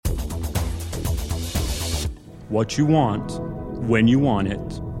what you want, when you want it,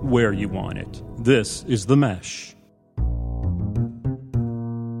 where you want it. This is The Mesh.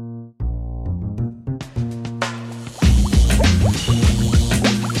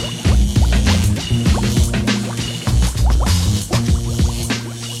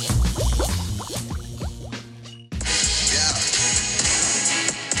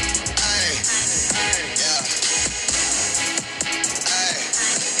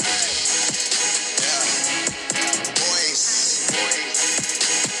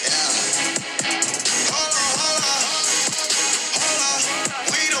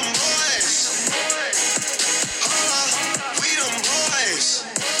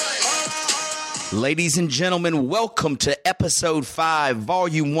 Ladies and gentlemen, welcome to episode 5,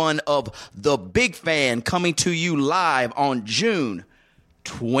 volume 1 of The Big Fan, coming to you live on June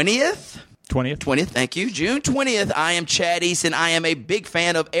 20th? 20th, thank you. June 20th, I am Chad East, and I am a big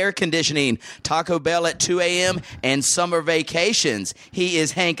fan of air conditioning, Taco Bell at 2 a.m., and summer vacations. He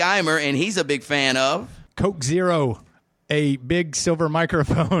is Hank Eimer, and he's a big fan of Coke Zero, a big silver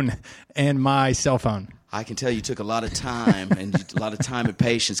microphone, and my cell phone. I can tell you took a lot of time and a lot of time and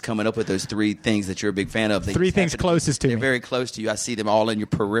patience coming up with those 3 things that you're a big fan of. Three things closest to me. They're very close to you. I see them all in your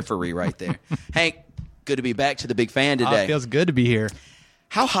periphery right there. Hank, good to be back to the Big Fan today. Oh, it feels good to be here.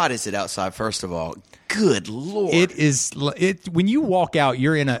 How hot is it outside, first of all? Good Lord. It is. When you walk out,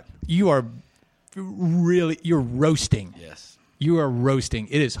 you're roasting. Yes. You are roasting.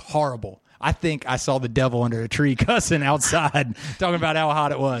 It is horrible. I think I saw the devil under a tree cussing outside, talking about how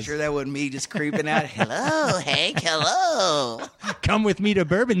hot it was. Sure that wasn't me just creeping out. Hello, Hank. Hello. Come with me to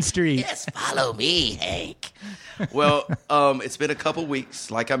Bourbon Street. Yes, follow me, Hank. Well, it's been a couple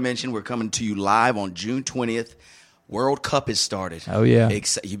weeks. Like I mentioned, we're coming to you live on June 20th. World Cup has started. Oh, yeah.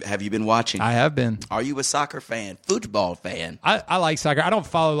 Have you been watching? I have been. Are you a soccer fan? Football fan? I like soccer. I don't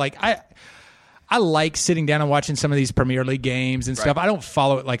follow, I like sitting down and watching some of these Premier League games and stuff. I don't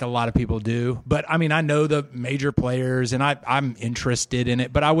follow it like a lot of people do. But, I mean, I know the major players, and I'm interested in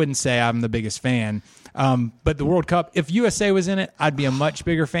it. But I wouldn't say I'm the biggest fan. But the World Cup, if USA was in it, I'd be a much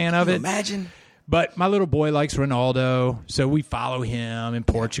bigger fan of it. Imagine. But my little boy likes Ronaldo, so we follow him in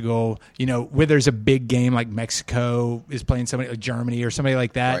Portugal. You know, where there's a big game like Mexico is playing somebody like Germany or somebody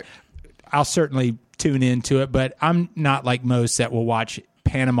like that, I'll certainly tune into it. But I'm not like most that will watch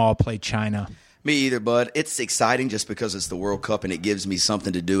Panama play China. Me either, bud. It's exciting just because it's the World Cup and it gives me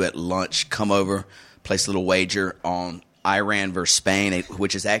something to do at lunch. Come over, place a little wager on Iran versus Spain,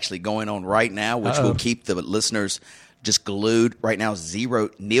 which is actually going on right now, which will keep the listeners just glued. Right now,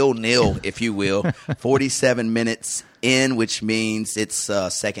 0-0, if you will. 47 minutes in, which means it's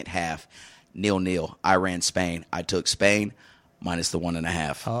second half. 0-0. Iran, Spain. I took Spain. Minus the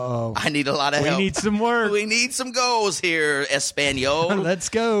 1.5. Oh, I need a lot of help. We need some work. We need some goals here, Espanol. Let's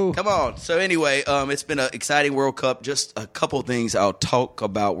go. Come on. So anyway, it's been an exciting World Cup. Just a couple things I'll talk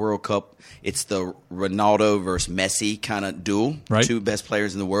about World Cup. It's the Ronaldo versus Messi kind of duel. Right. 2 best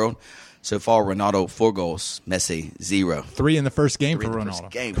players in the world. So far, Ronaldo 4 goals, Messi 0. 3 in the first game for Ronaldo. First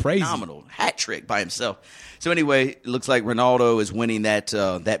game. Crazy. Phenomenal. Hat trick by himself. So anyway, it looks like Ronaldo is winning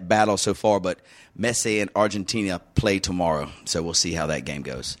that battle so far, but Messi and Argentina play tomorrow. So we'll see how that game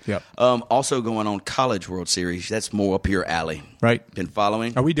goes. Yep. Also going on College World Series. That's more up your alley. Right. Been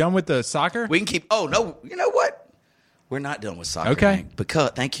following? Are we done with the soccer? We can keep – oh, no. You know what? We're not done with soccer. Okay. Man,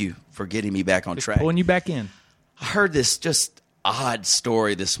 because thank you for getting me back on track. Pulling you back in. I heard this just odd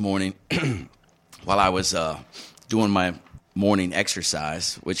story this morning while I was doing my morning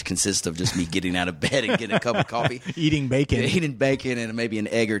exercise, which consists of just me getting out of bed and getting a cup of coffee. Eating bacon. Yeah, eating bacon and maybe an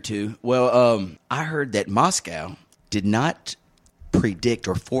egg or two. Well, I heard that Moscow did not predict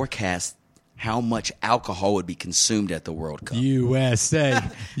or forecast how much alcohol would be consumed at the World Cup. USA.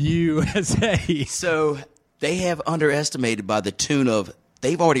 USA. So they have underestimated by the tune of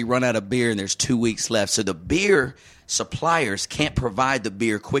they've already run out of beer and there's 2 weeks left. So the beer suppliers can't provide the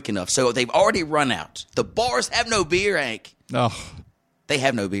beer quick enough. So they've already run out. The bars have no beer, Hank. Oh, They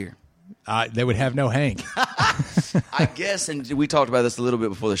have no beer. they would have no Hank. I guess, and we talked about this a little bit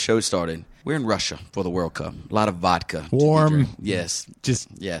before the show started. We're in Russia for the World Cup. A lot of vodka. Warm. Yes.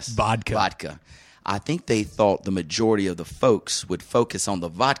 Yes. Vodka. Vodka. I think they thought the majority of the folks would focus on the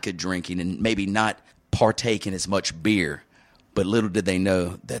vodka drinking and maybe not partake in as much beer. But little did they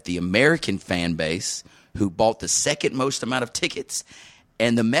know that the American fan base, who bought the second most amount of tickets,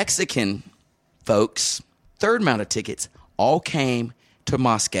 and the Mexican folks, third amount of tickets, all came to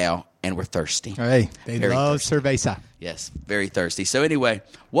Moscow and were thirsty. Hey, they Very love thirsty. cerveza. Yes, very thirsty. So anyway,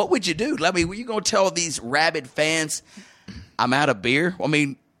 what would you do? I mean, were you going to tell these rabid fans, I'm out of beer? I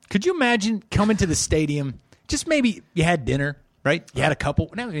mean, could you imagine coming to the stadium, just maybe you had dinner, right? You had a couple.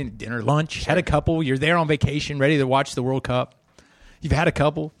 Now dinner, lunch. Had a couple. You're there on vacation, ready to watch the World Cup. You've had a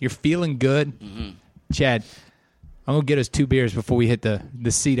couple. You're feeling good. Mm-hmm. Chad, I'm gonna get us 2 beers before we hit the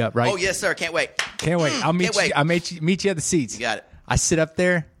seat up. Right? Oh yes, sir. Can't wait. Can't wait. I'll meet you. I'll meet you at the seats. You got it. I sit up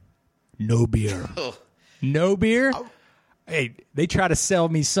there. No beer. No beer. Hey, they try to sell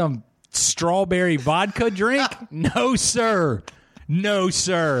me some strawberry vodka drink. No, sir. No,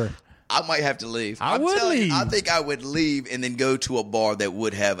 sir. I might have to leave. I would leave. I think I would leave and then go to a bar that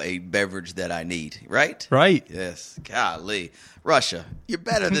would have a beverage that I need. Right? Right. Yes. Golly. Russia, you're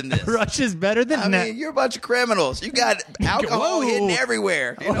better than this. Russia's better than that. I mean, you're a bunch of criminals. You got alcohol hidden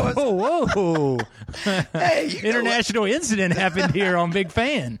everywhere. You know whoa. Hey, international incident happened here on Big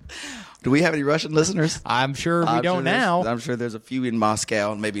Fan. Do we have any Russian listeners? I'm sure we don't now. I'm sure there's a few in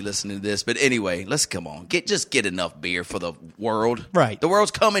Moscow maybe listening to this. But anyway, let's come on. Just get enough beer for the world. Right. The world's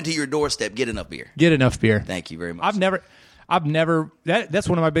coming to your doorstep. Get enough beer. Get enough beer. Thank you very much. I've never. That's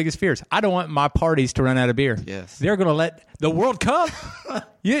one of my biggest fears. I don't want my parties to run out of beer. Yes. They're going to let the World Cup.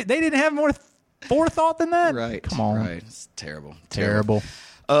 They didn't have more forethought than that. Right. Come on. Right. It's terrible. Terrible.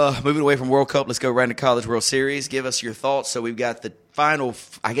 Moving away from World Cup, let's go right into College World Series. Give us your thoughts. So we've got the final,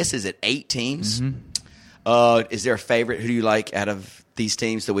 I guess, is it 8 teams? Mm-hmm. Is there a favorite? Who do you like out of these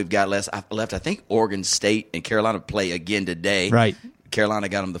teams that we've got left? I think Oregon State and Carolina play again today. Right. Carolina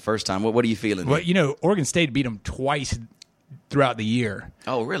got them the first time. What are you feeling? Well, Oregon State beat them twice throughout the year.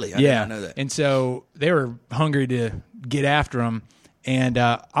 Oh, really? I didn't know that. And so they were hungry to get after them. And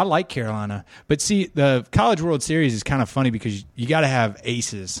I like Carolina. But see, the College World Series is kind of funny because you got to have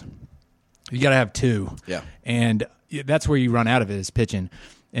aces. You got to have 2. Yeah. And that's where you run out of it is pitching.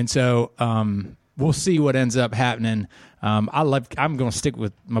 And so we'll see what ends up happening. I'm going to stick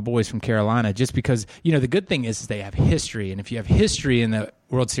with my boys from Carolina just because, the good thing is they have history. And if you have history in the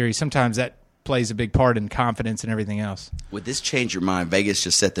World Series, sometimes that plays a big part in confidence and everything else. Would this change your mind? Vegas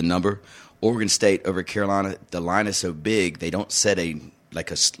just set the number. Oregon State over Carolina, the line is so big they don't set a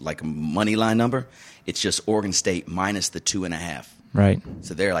money line number. It's just Oregon State minus the 2.5. Right.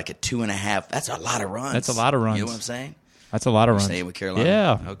 So they're like a 2.5. That's a lot of runs. That's a lot of runs. You know what I'm saying? That's a lot of runs. Staying with Carolina.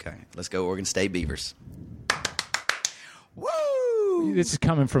 Yeah. Okay. Let's go Oregon State Beavers. Woo! This is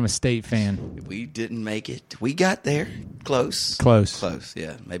coming from a State fan. We didn't make it. We got there. Close.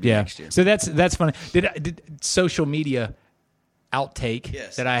 Yeah. Maybe next year. So that's funny. Did social media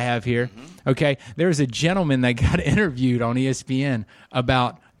outtake that I have here? Mm-hmm. Okay. There's a gentleman that got interviewed on ESPN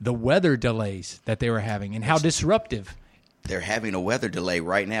about the weather delays that they were having and how disruptive. They're having a weather delay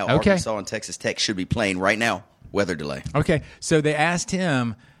right now. Okay. Arkansas and Texas Tech should be playing right now. Weather delay. Okay. So they asked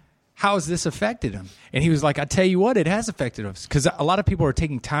him, how has this affected him? And he was like, I tell you what, it has affected us. Because a lot of people are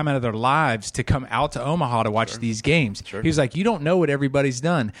taking time out of their lives to come out to Omaha to watch these games. Sure. He was like, you don't know what everybody's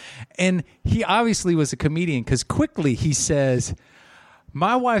done. And he obviously was a comedian because quickly he says,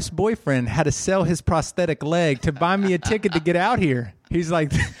 my wife's boyfriend had to sell his prosthetic leg to buy me a ticket to get out here. He's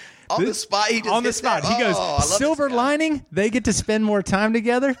like... On the spot, he goes, silver lining, they get to spend more time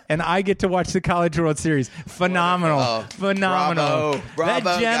together, and I get to watch the College World Series. Phenomenal. Phenomenal. Bravo,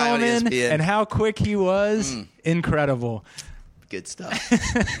 that gentleman and how quick he was, incredible. Good stuff.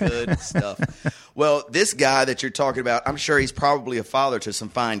 Good stuff. Well, this guy that you're talking about, I'm sure he's probably a father to some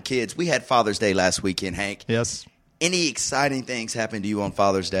fine kids. We had Father's Day last weekend, Hank. Yes. Any exciting things happened to you on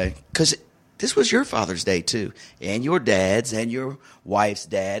Father's Day? Because this was your Father's Day, too, and your dad's and your wife's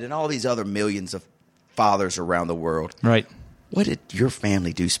dad and all these other millions of fathers around the world. Right. What did your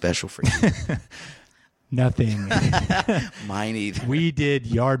family do special for you? Nothing. Mine either. We did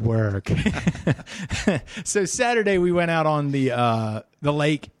yard work. So Saturday we went out on the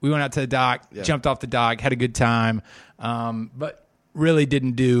lake. We went out to the dock, jumped off the dock, had a good time, but really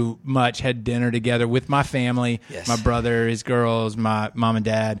didn't do much. Had dinner together with my family, my brother, his girls, my mom and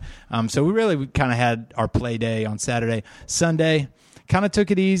dad. So we kind of had our play day on Saturday. Sunday, kind of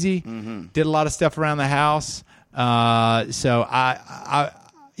took it easy. Mm-hmm. Did a lot of stuff around the house. So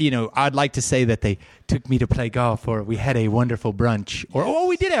I'd like to say that they took me to play golf, or we had a wonderful brunch, or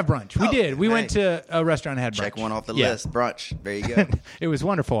we did have brunch. We did. We went to a restaurant and had brunch. Check one off the list. Brunch. There you go. It was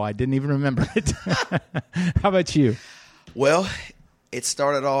wonderful. I didn't even remember it. How about you? Well, it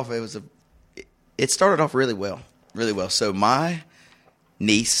started off really well. Really well. So my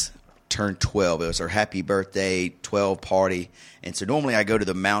niece turned 12. It was her happy birthday 12 party. And so normally I go to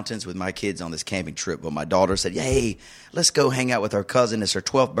the mountains with my kids on this camping trip. But my daughter said, hey, let's go hang out with our cousin. It's her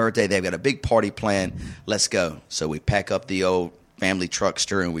 12th birthday. They've got a big party planned. Let's go. So we pack up the old family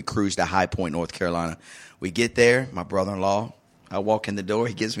truckster and we cruise to High Point, North Carolina. We get there. My brother-in-law, I walk in the door.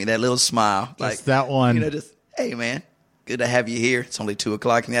 He gives me that little smile. Just that one. Just, hey, man, good to have you here. It's only 2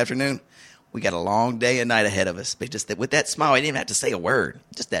 o'clock in the afternoon. We got a long day and night ahead of us. But just with that smile, he didn't even have to say a word.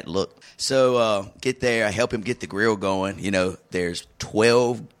 Just that look. So get there. I help him get the grill going. You know, there's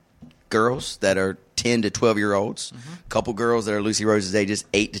 12 girls that are 10 to 12-year-olds. A couple girls that are Lucy Rose's ages,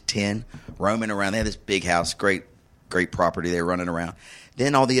 8 to 10, roaming around. They have this big house, great property. They're running around.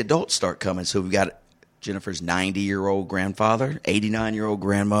 Then all the adults start coming. So we've got Jennifer's 90-year-old grandfather, 89-year-old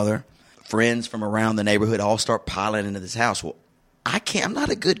grandmother, friends from around the neighborhood all start piling into this house. Well, I'm not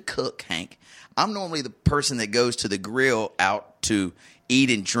a good cook, Hank. I'm normally the person that goes to the grill out to eat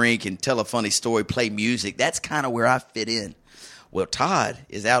and drink and tell a funny story, play music. That's kind of where I fit in. Well, Todd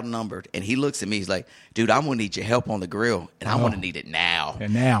is outnumbered, and he looks at me. He's like, dude, I'm going to need your help on the grill, and I'm going to need it now.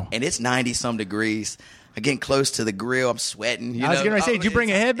 And now. And it's 90-some degrees. I'm getting close to the grill. I'm sweating. I was going to say, did you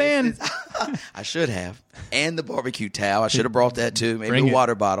bring a headband? I should have. And the barbecue towel. I should have brought that too. Maybe a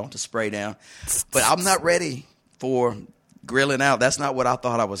water bottle to spray down. But I'm not ready for grilling out. That's not what I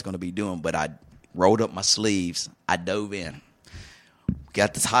thought I was going to be doing. But I rolled up my sleeves. I dove in.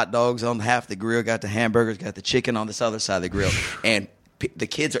 Got the hot dogs on half the grill. Got the hamburgers. Got the chicken on this other side of the grill. And the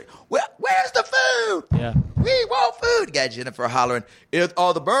kids are, well, where's the food? Yeah. We want food. Got Jennifer hollering,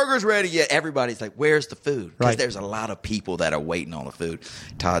 are the burgers ready yet? Everybody's like, where's the food? Because there's a lot of people that are waiting on the food.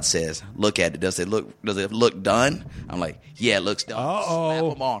 Todd says, look at it. Does it look done? I'm like, yeah, it looks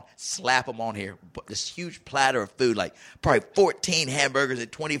done. Slap them on here. This huge platter of food, like probably 14 hamburgers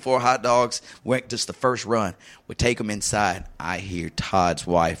and 24 hot dogs. Went just the first run. We take them inside. I hear Todd's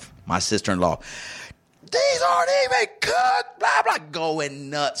wife, my sister-in-law, these aren't even cooked, blah, blah. Going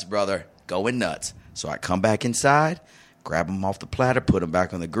nuts, brother. Going nuts. So I come back inside, grab them off the platter, put them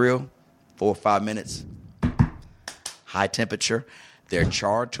back on the grill. 4 or 5 minutes. High temperature. They're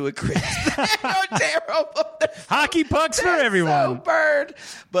charred to a crisp. They're terrible. Hockey pucks for everyone. So burned.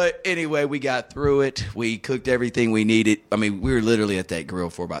 But anyway, we got through it. We cooked everything we needed. I mean, we were literally at that grill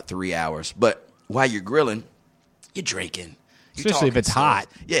for about 3 hours. But while you're grilling, you're drinking. Especially if it's hot.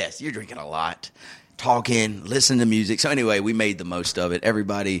 Yes, you're drinking a lot. Talking, listening to music. So anyway, we made the most of it.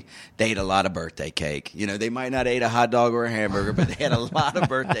 Everybody, they ate a lot of birthday cake. You know, they might not ate a hot dog or a hamburger, but they had a lot of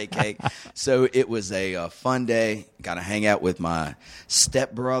birthday cake. So it was a fun day. Got to hang out with my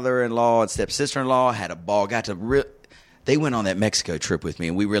stepbrother-in-law and stepsister-in-law. Had a ball. They went on that Mexico trip with me,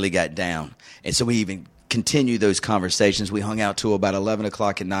 and we really got down. And so we even continued those conversations. We hung out till about 11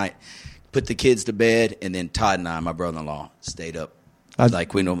 o'clock at night, put the kids to bed, and then Todd and I, my brother-in-law, stayed up.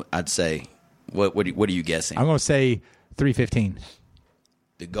 I'd say... What are you guessing? I'm going to say 3:15.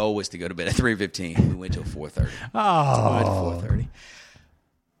 The goal was to go to bed at 3:15. We went till 4:30. Oh. We went to 4:30.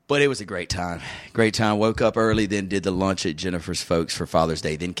 But it was a great time. Great time. Woke up early, then did the lunch at Jennifer's folks for Father's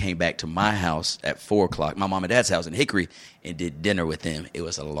Day. Then came back to my house at 4 o'clock, my mom and dad's house in Hickory, and did dinner with them. It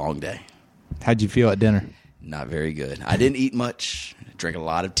was a long day. How'd you feel at dinner? Not very good. I didn't eat much. Drank a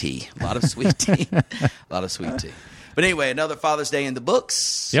lot of tea. A lot of sweet tea. A lot of sweet tea. But anyway, another Father's Day in the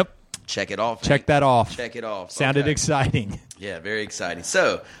books. Yep. Check it off. Check that off. Check it off. Sounded exciting. Yeah, very exciting.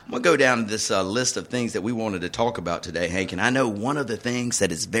 So I'm going to go down this list of things that we wanted to talk about today, Hank. And I know one of the things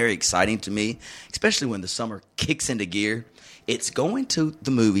that is very exciting to me, especially when the summer kicks into gear, it's going to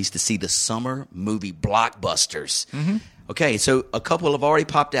the movies to see the summer movie blockbusters. Mm-hmm. Okay, so a couple have already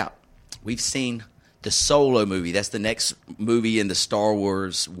popped out. We've seen the Solo movie. That's the next movie in the Star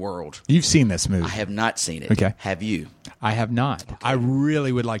Wars world. You've seen this movie. I have not seen it. Okay. Have you? I have not. Okay. I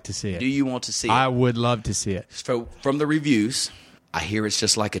really would like to see it. Do you want to see it? I would love to see it. So from the reviews, I hear it's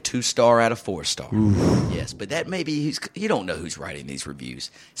just like a 2-star out of 4-star. Ooh. Yes, but that may be, you don't know who's writing these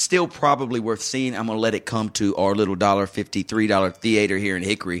reviews. Still probably worth seeing. I'm going to let it come to our little $53 theater here in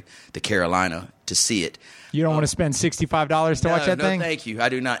Hickory, the Carolina, to see it. You don't want to spend $65 to watch that thing? No, thank you. I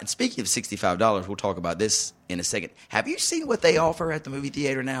do not. And speaking of $65, we'll talk about this in a second. Have you seen what they offer at the movie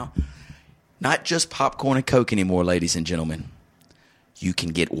theater now? Not just popcorn and Coke anymore, ladies and gentlemen. You can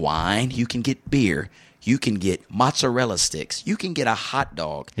get wine. You can get beer. You can get mozzarella sticks. You can get a hot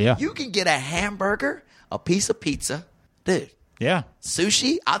dog. Yeah. You can get a hamburger, a piece of pizza. Dude. Yeah.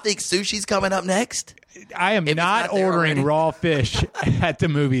 Sushi? I think sushi's coming up next. I am not ordering raw fish at the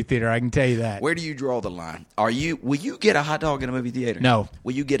movie theater. I can tell you that. Where do you draw the line? Will you get a hot dog in a movie theater? No.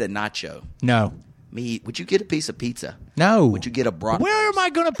 Will you get a nacho? No. Would you get a piece of pizza? No. Would you get a bratwurst? Where am I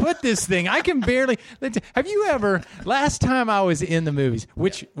going to put this thing? I can barely. Have you ever? Last time I was in the movies,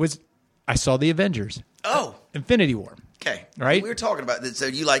 I saw the Avengers. Oh, Infinity War. Okay. Right? We were talking about this. So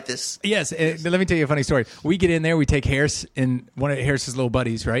you like this? Yes. Let me tell you a funny story. We get in there. We take Harris and one of Harris's little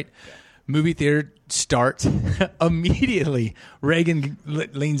buddies, right? Yeah. Movie theater starts. Immediately, Reagan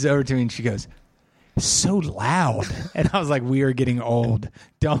leans over to me and she goes, so loud. And I was like, we are getting old.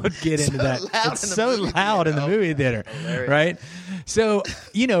 Don't get into that. It's so loud in the movie theater, right? So,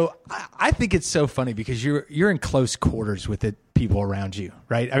 I think it's so funny because you're in close quarters with the people around you,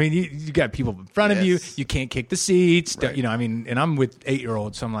 right? I mean, you got people in front of you. You can't kick the seats. Right. And I'm with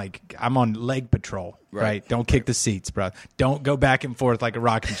 8-year-olds, so I'm like, I'm on leg patrol, right? Don't kick the seats, bro. Don't go back and forth like a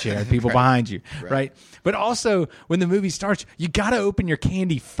rocking chair. People behind you, right? But also, when the movie starts, you got to open your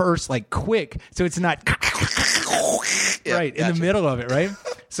candy first, like quick, so it's not in the middle of it, right?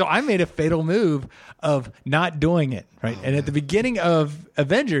 So I made a fatal move of not doing it, right? And at the beginning of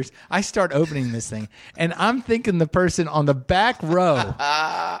Avengers, I start opening this thing, and I'm thinking the person on the back row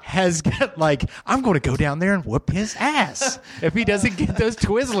has got like, I'm going to go down there and whoop his ass if he doesn't get those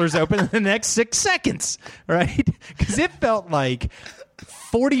Twizzlers open in the next 6 seconds, right? Because it felt like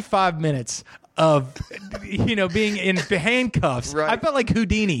 45 minutes of being in handcuffs. Right. I felt like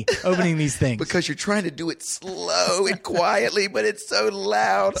Houdini opening these things because you're trying to do it slow and quietly, but it's so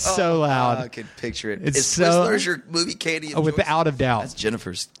loud. So loud. I can picture it. Is Twizzlers your movie candy? Without a doubt. That's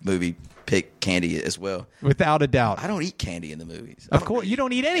Jennifer's movie pick candy as well. Without a doubt. I don't eat candy in the movies. Of course, you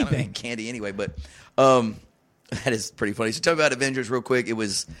don't eat anything. I don't eat candy anyway, but that is pretty funny. So tell me about Avengers real quick. It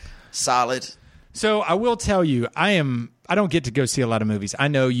was solid. So I will tell you, I don't get to go see a lot of movies. I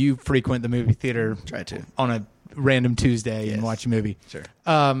know you frequent the movie theater on a random Tuesday and watch a movie. Sure.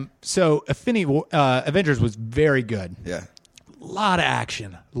 So Avengers was very good. Yeah. A lot of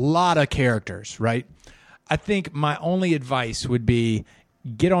action, a lot of characters, right? I think my only advice would be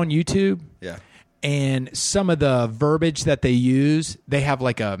get on YouTube. Yeah. And some of the verbiage that they use, they have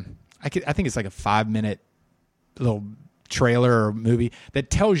like I think it's like a 5-minute little trailer or movie that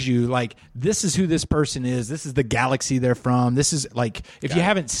tells you like, this is who this person is, this is the galaxy they're from, this is like, if you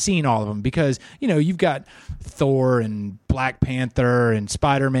haven't seen all of them, because you've got Thor and Black Panther and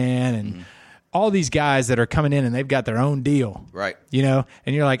Spider-Man and all these guys that are coming in and they've got their own deal, right? And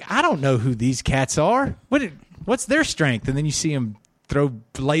you're like, I don't know who these cats are, what's their strength, and then you see them throw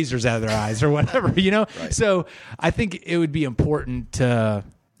lasers out of their eyes or whatever, Right. So I think it would be important to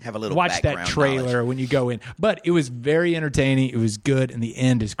have a little watch that trailer knowledge when you go in. But it was very entertaining. It was good, and the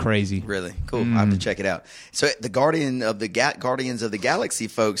end is crazy. Really cool. I have to check it out. So the Guardians of the Galaxy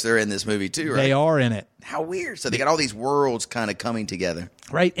folks, they're in this movie too, right? They are in it. How weird. So they got all these worlds kind of coming together.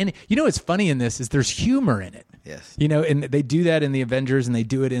 Right. And what's funny in this is there's humor in it. Yes. And they do that in the Avengers, and they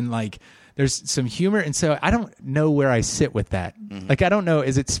do it in like, there's some humor, and so I don't know where I sit with that. Mm-hmm. Like, I don't know,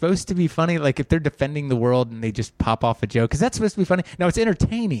 is it supposed to be funny? Like, if they're defending the world and they just pop off a joke, because that's supposed to be funny. No, it's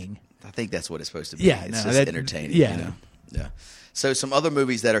entertaining. I think that's what it's supposed to be. Yeah, it's just entertaining. Yeah. Yeah. So some other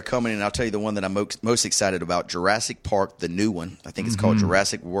movies that are coming, and I'll tell you the one that I'm most excited about, Jurassic Park, the new one. I think it's called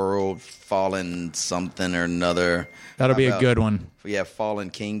Jurassic World Fallen something or another. That'll be a good one. Yeah, Fallen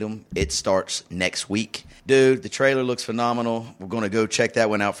Kingdom. It starts next week. Dude, the trailer looks phenomenal. We're going to go check that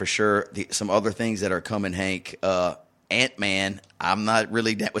one out for sure. Some other things that are coming, Hank. Ant-Man. I'm not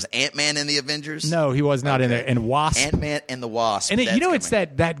really... Was Ant-Man in the Avengers? No, he was not in there. And Wasp. Ant-Man and the Wasp. And it's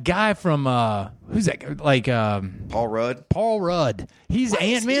that guy from... who's that guy? Like... Paul Rudd? Paul Rudd. He's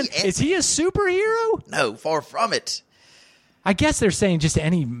Ant-Man? Is he a superhero? No, far from it. I guess they're saying just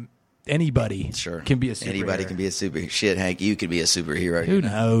anybody can be a superhero. Anybody can be a superhero. Shit, Hank, you could be a superhero. Who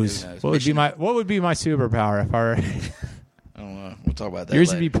knows? What would be my superpower if I were... I don't know. We'll talk about that Yours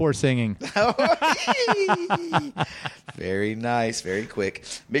later. would be poor singing. Very nice. Very quick.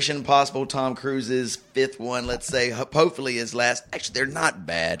 Mission Impossible, Tom Cruise's fifth one, let's say. Hopefully his last. Actually, they're not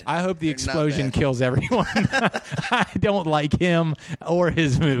bad. I hope the explosion kills everyone. I don't like him or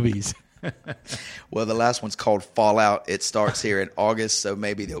his movies. Well, the last one's called Fallout. It starts here in August, so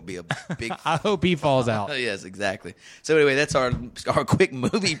maybe there'll be a big... I hope he falls out. Yes, exactly. So anyway, that's our quick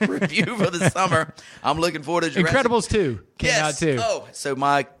movie review for the summer. I'm looking forward to Jurassic... Incredibles 2 came out too. Oh, so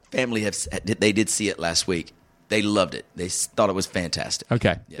my family they did see it last week. They loved it. They thought it was fantastic.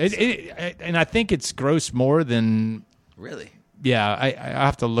 Okay. Yes. And I think it's grossed more than... Really? Yeah, I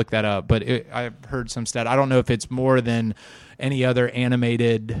have to look that up, but I've heard some stat. I don't know if it's more than any other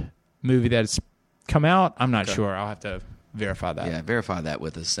animated movie that's come out. I'm not sure. I'll have to verify that. Yeah, verify that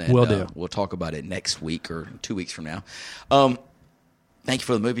with us. And, Will do. We'll talk about it next week or 2 weeks from now. Thank you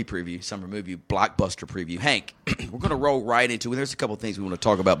for the movie preview, summer movie, blockbuster preview. Hank, we're going to roll right into it. There's a couple of things we want to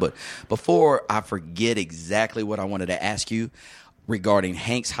talk about, but before I forget exactly what I wanted to ask you regarding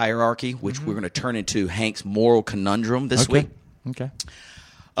Hank's hierarchy, which we're going to turn into Hank's moral conundrum this week. Okay.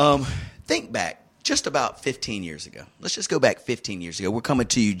 Think back. Just about 15 years ago. Let's just go back 15 years ago. We're coming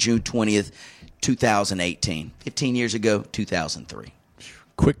to you June 20th, 2018. 15 years ago, 2003.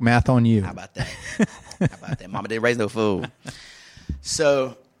 Quick math on you. How about that? Mama didn't raise no fool.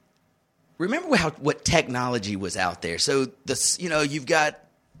 So remember what technology was out there. So you've got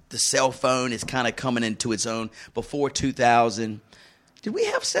the cell phone is kind of coming into its own. Before 2000, did we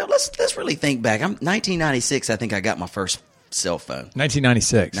have cell? Let's really think back. 1996. I think I got my first cell phone.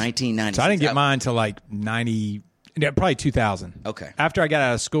 1996. 1996. So I didn't get mine until like 90. Yeah, probably 2000. Okay. After I got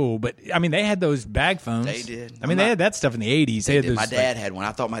out of school. But, I mean, they had those bag phones. They did. I mean, they had that stuff in the 80s. They had those, my dad had one.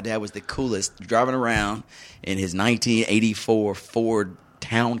 I thought my dad was the coolest, driving around in his 1984 Ford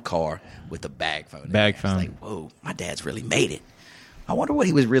Town Car with a bag phone. Bag phone. I was like, whoa, my dad's really made it. I wonder what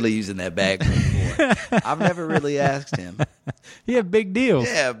he was really using that bag phone for. I've never really asked him. He had big deals.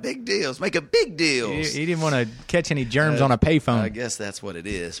 Yeah, big deals. Making big deals. He didn't want to catch any germs on a payphone. I guess that's what it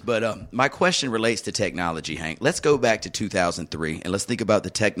is. But my question relates to technology, Hank. Let's go back to 2003, and let's think about the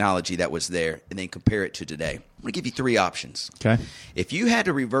technology that was there and then compare it to today. I'm going to give you 3 options. Okay. If you had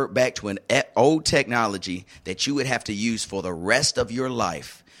to revert back to an old technology that you would have to use for the rest of your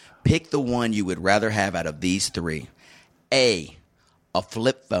life, pick the one you would rather have out of these 3. A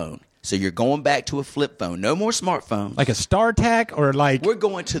flip phone. So you're going back to a flip phone. No more smartphones. Like a StarTAC or like... We'll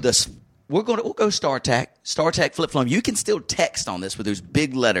go StarTAC flip phone. You can still text on this with those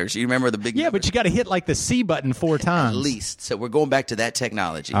big letters. You remember the big Yeah, numbers? but you got to hit like the C button 4 times. At least. So we're going back to that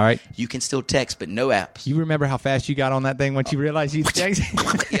technology. All right. You can still text, but no apps. You remember how fast you got on that thing once you realized you text? You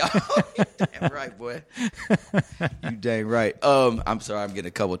damn right, boy. You dang right. I'm sorry, I'm getting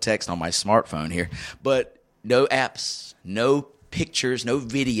a couple of texts on my smartphone here. But no apps, no pictures, no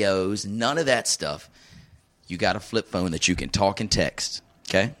videos, none of that stuff. You got a flip phone that you can talk and text.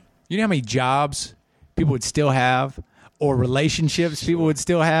 Okay? You know how many jobs people would still have or relationships people would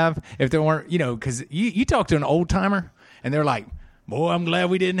still have if there weren't, because you talk to an old timer and they're like, boy, I'm glad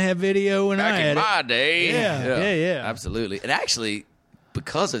we didn't have video when I had Back in my day. Yeah. Absolutely. And actually,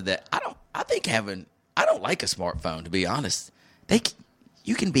 because of that, I don't like a smartphone, to be honest.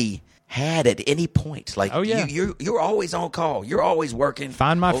 You can be had at any point. Like, oh, yeah. You're always on call. You're always working.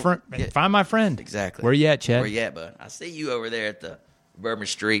 Find my friend. Yeah. Find my friend. Exactly. Where you at, Chad? Where you at, bud? I see you over there at the Bourbon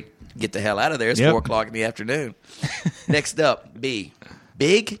Street. Get the hell out of there. It's Yep. 4 o'clock in the afternoon. Next up, B.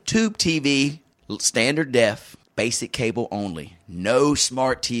 Big tube TV, standard def, basic cable only. No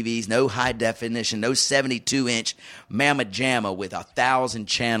smart TVs, no high definition, no 72-inch mamma jamma with 1,000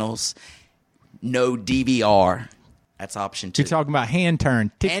 channels, no DVR. That's option 2. You're talking about hand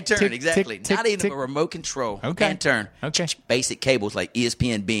turn. Tick, Hand turn, tick, exactly. tick, Not tick, even tick. a remote control. Okay. Hand turn. Okay. Basic cables like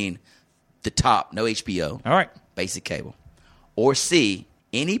ESPN being the top, no HBO. All right. Basic cable. Or C,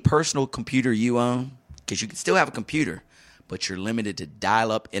 any personal computer you own, because you can still have a computer, but you're limited to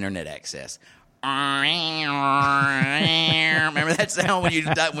dial-up internet access. Remember that sound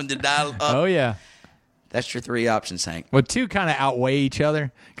when the dial up? Oh, yeah. That's your 3 options, Hank. Well, 2 kind of outweigh each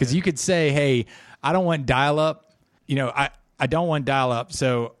other because you could say, hey, I don't want dial-up. I don't want dial-up,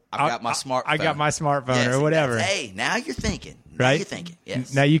 so I've got my smartphone. I got my smartphone Yes, or whatever. Hey, now you're thinking. Now right? you're thinking.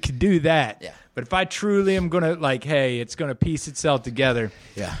 Yes. Now you could do that. Yeah. But if I truly am going to it's going to piece itself together.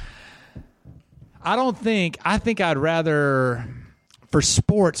 Yeah. I think I'd rather, for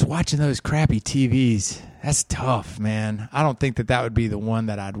sports, watching those crappy TVs, that's tough, man. I don't think that would be the one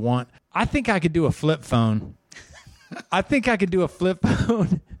that I'd want. I think I could do a flip phone.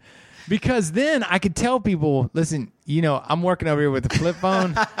 Because then I could tell people, listen, I'm working over here with a flip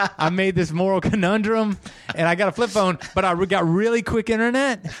phone. I made this moral conundrum, and I got a flip phone, but I got really quick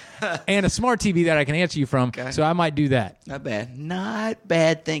internet and a smart TV that I can answer you from. Okay. So I might do that. Not bad. Not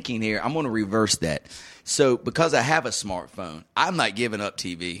bad thinking here. I'm going to reverse that. So because I have a smartphone, I'm not giving up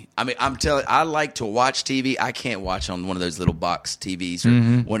TV. I mean, I like to watch TV. I can't watch on one of those little box TVs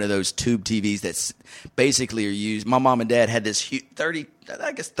or one of those tube TVs that's basically are used. My mom and dad had this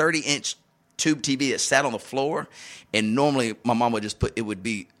 30-inch tube TV that sat on the floor, and normally my mom would just it would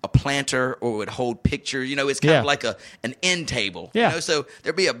be a planter or it would hold pictures. It's kind of like an end table. Yeah. So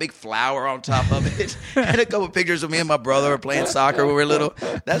there'd be a big flower on top of it and a couple pictures of me and my brother playing soccer when we were little.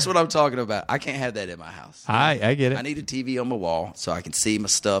 That's what I'm talking about. I can't have that in my house. I get it. I need a TV on my wall so I can see my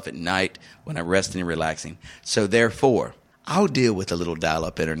stuff at night when I'm resting and relaxing. So therefore, I'll deal with a little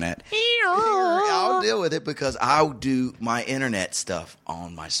dial-up internet. I'll deal with it because I'll do my internet stuff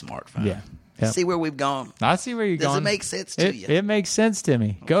on my smartphone. Yeah. Yep. See where we've gone? I see where you're going. Does it make sense to you? It makes sense to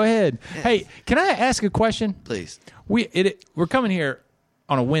me. Go ahead. Yes. Hey, can I ask a question? Please. We're coming here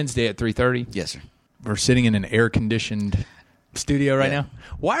on a Wednesday at 3:30. Yes, sir. We're sitting in an air-conditioned studio right now.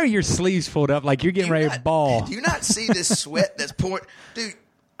 Why are your sleeves pulled up like you're getting ready to ball? Do you not see this sweat that's pouring? Dude,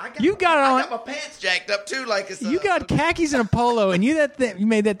 I got my pants jacked up too. Like it's you got khakis and a polo, and you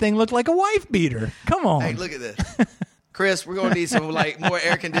made that thing look like a wife beater. Come on. Hey, look at this. Chris, we're gonna need some more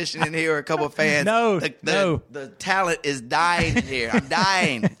air conditioning here, or a couple of fans. No. The talent is dying here. I'm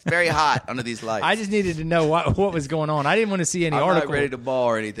dying. It's very hot under these lights. I just needed to know what was going on. I didn't want to see any article. I'm not ready to ball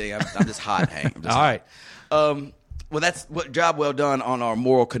or anything. I'm just hot, Hank. I'm just All hot. right. Well, that's what job well done on our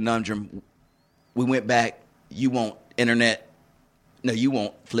moral conundrum. We went back. You want internet? No, you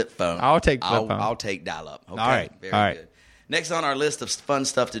want flip phone. I'll take flip phone. I'll take dial up. Okay. All right. Very All right. good. Next on our list of fun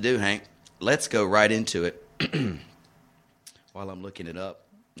stuff to do, Hank. Let's go right into it. While I'm looking it up.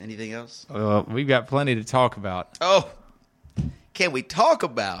 Anything else? We've got plenty to talk about. Oh, can we talk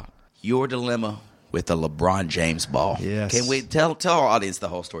about your dilemma with the LeBron James ball? Yes. Can we tell our audience the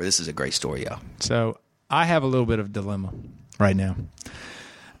whole story? This is a great story, y'all. So I have a little bit of dilemma right now.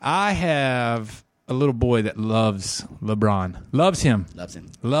 I have a little boy that loves LeBron. Loves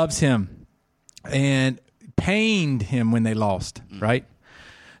him. And pained him when they lost, right?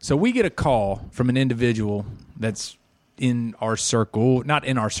 So we get a call from an individual that's in our circle, not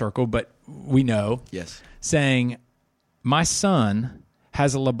in our circle, but we know. Yes. Saying, my son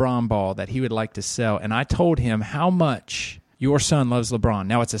has a LeBron ball that he would like to sell. And I told him how much your son loves LeBron.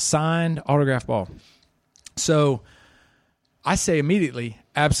 Now, it's a signed autographed ball. So I say immediately,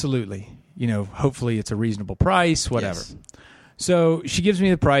 absolutely. Hopefully it's a reasonable price, whatever. Yes. So she gives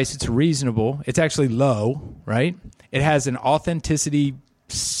me the price. It's reasonable. It's actually low, right? It has an authenticity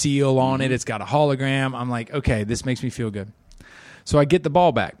seal on it. It's got a hologram. I'm like, okay, this makes me feel good. So I get the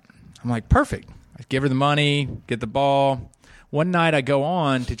ball back. I'm like, perfect. I give her the money, get the ball. One night I go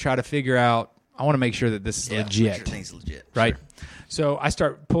on to try to figure out, I want to make sure that this is legit. Make sure things legit. Right? Sure. So I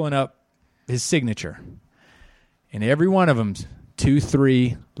start pulling up his signature. And every one of them's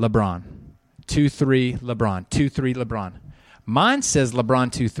 2-3 LeBron. 2-3 LeBron. 2-3 LeBron. Mine says LeBron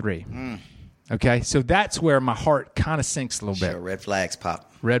 2-3. Okay, so that's where my heart kind of sinks a little bit. Sure, red flags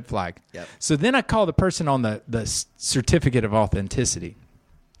pop. Red flag. Yep. So then I call the person on the certificate of authenticity.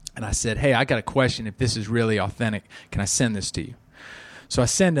 And I said, hey, I got a question if this is really authentic. Can I send this to you? So I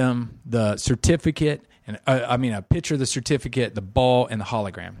send him the certificate, and a picture of the certificate, the ball, and the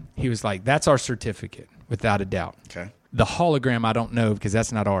hologram. He was like, that's our certificate, without a doubt. Okay. The hologram, I don't know because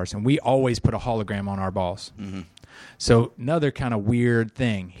that's not ours. And we always put a hologram on our balls. Mm-hmm. So another kind of weird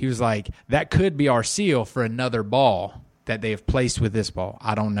thing. He was like, that could be our seal for another ball that they have placed with this ball.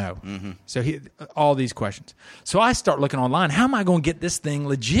 I don't know. Mm-hmm. So all these questions. So I start looking online. How am I going to get this thing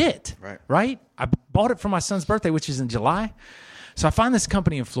legit? Right? I bought it for my son's birthday, which is in July. So I find this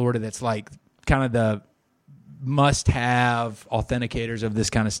company in Florida that's like kind of the must-have authenticators of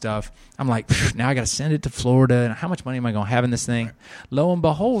this kind of stuff. I'm like, now I got to send it to Florida. And how much money am I going to have in this thing? Right. Lo and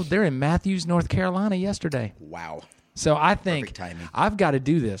behold, they're in Matthews, North Carolina yesterday. Wow. So I think I've got to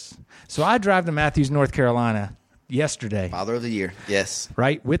do this. So I drive to Matthews, North Carolina yesterday. Father of the Year. Yes.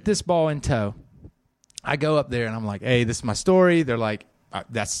 Right? With this ball in tow. I go up there and I'm like, hey, this is my story. They're like,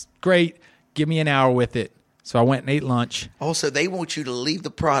 that's great. Give me an hour with it. So I went and ate lunch. Oh, so they want you to leave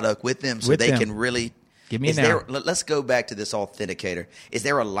the product with them so they can really... Give me an hour. Let's go back to this authenticator. Is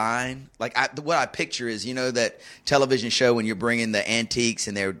there a line? Like what I picture is, that television show when you're bringing the antiques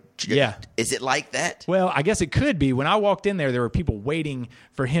and they're... Yeah. Is it like that? Well, I guess it could be. When I walked in there were people waiting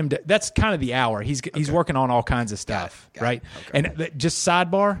for him to... That's kind of the hour. He's working on all kinds of stuff, right? Okay. And just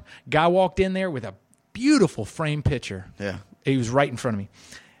sidebar, guy walked in there with a beautiful frame picture. Yeah. He was right in front of me.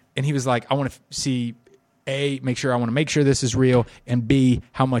 And he was like, I want to see, A, I want to make sure this is real, and B,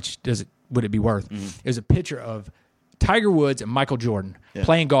 how much would it be worth? Mm-hmm. It was a picture of Tiger Woods and Michael Jordan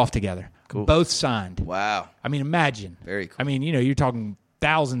playing golf together. Cool. Both signed. Wow. I mean, imagine. Very cool. I mean, you're talking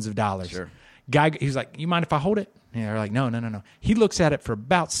thousands of dollars. Sure. Guy, he was like, you mind if I hold it? And they're like, no. He looks at it for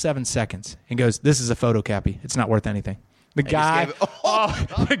about 7 seconds and goes, this is a photocopy. It's not worth anything. The guy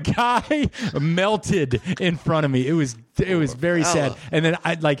melted in front of me. It was very sad. And then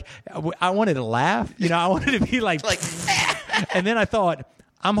I wanted to laugh. I wanted to be like and then I thought,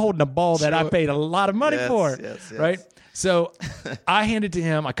 I'm holding a ball that I paid a lot of money for. Yes. Right? So I hand it to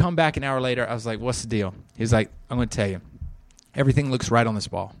him. I come back an hour later. I was like, what's the deal? He's like, I'm going to tell you. Everything looks right on this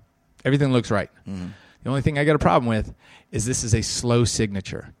ball. Everything looks right. Mm-hmm. The only thing I got a problem with is this is a slow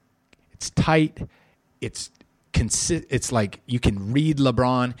signature. It's tight. It's like you can read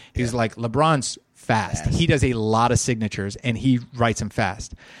LeBron. He's like, LeBron's fast. He does a lot of signatures, and he writes them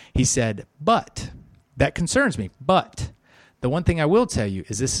fast. He said, but that concerns me. But the one thing I will tell you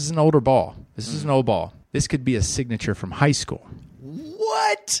is this is an older ball. This is an old ball. This could be a signature from high school.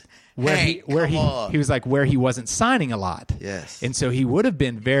 What? He was like where he wasn't signing a lot. Yes. And so he would have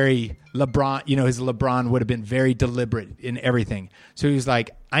been very LeBron, his LeBron would have been very deliberate in everything. So he was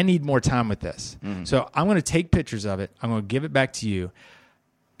like, I need more time with this. Mm-hmm. So I'm going to take pictures of it. I'm going to give it back to you.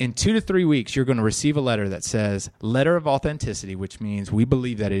 in 2 to 3 weeks, you're going to receive a letter that says letter of authenticity, which means we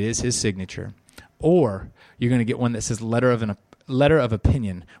believe that it is his signature. Or you're going to get one that says letter of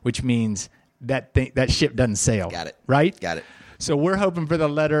opinion, which means that ship doesn't sail. Got it. Right? Got it. So we're hoping for the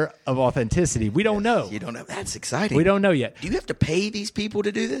letter of authenticity. We don't know. You don't know. That's exciting. We don't know yet. Do you have to pay these people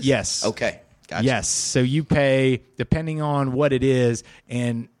to do this? Yes. Okay. Gotcha. Yes. So you pay depending on what it is,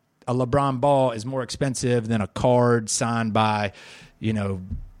 and a LeBron ball is more expensive than a card signed by,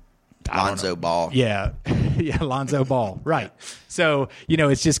 Lonzo Ball. Yeah. Yeah, Lonzo Ball. Right. So,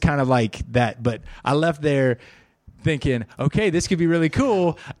 it's just kind of like that. But I left there thinking, okay, this could be really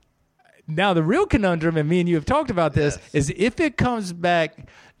cool. Now, the real conundrum, and me and you have talked about this, is if it comes back.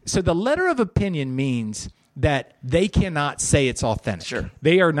 So the letter of opinion means that they cannot say it's authentic. Sure.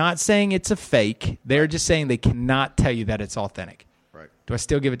 They are not saying it's a fake. They're just saying they cannot tell you that it's authentic. Right. Do I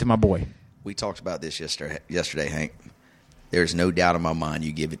still give it to my boy? We talked about this yesterday, Hank. There's no doubt in my mind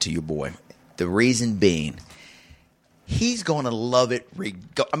you give it to your boy. The reason being, he's going to love it.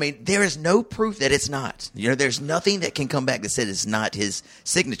 There is no proof that it's not. There's nothing that can come back that said it's not his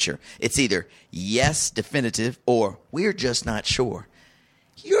signature. It's either yes, definitive, or we're just not sure.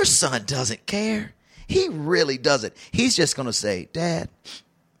 Your son doesn't care. He really doesn't. He's just going to say, Dad,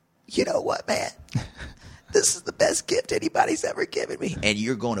 you know what, man? This is the best gift anybody's ever given me. And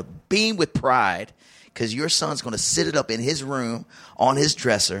you're going to beam with pride because your son's going to sit it up in his room on his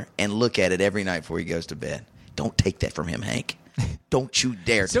dresser and look at it every night before he goes to bed. Don't take that from him, Hank. Don't you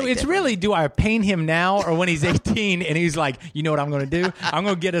dare. So it's really, do I pain him now or when he's 18 and he's like, you know what I'm going to do? I'm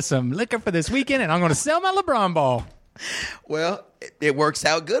going to get us some liquor for this weekend and I'm going to sell my LeBron ball. Well, it works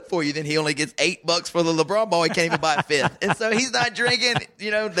out good for you. Then he only gets $8 for the LeBron ball. He can't even buy a fifth. And so he's not drinking.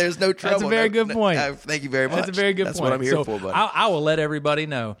 There's no trouble. That's a very good point. Thank you very much. That's a very good point. That's what I'm here for, buddy. I will let everybody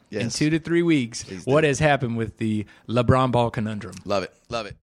know in 2 to 3 weeks what has happened with the LeBron ball conundrum. Love it. Love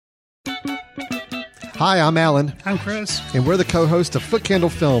it. Hi, I'm Alan. I'm Chris. And we're the co-hosts of Foot Candle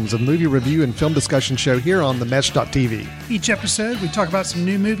Films, a movie review and film discussion show here on themesh.tv. Each episode, we talk about some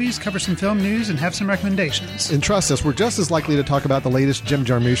new movies, cover some film news, and have some recommendations. And trust us, we're just as likely to talk about the latest Jim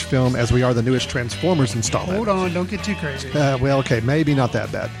Jarmusch film as we are the newest Transformers installment. Hold on, don't get too crazy. Okay, maybe not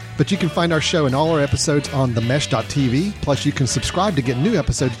that bad. But you can find our show and all our episodes on themesh.tv. Plus, you can subscribe to get new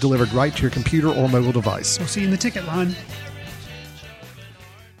episodes delivered right to your computer or mobile device. We'll see you in the ticket line.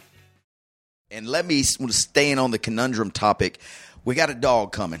 And let me, staying on the conundrum topic, we got a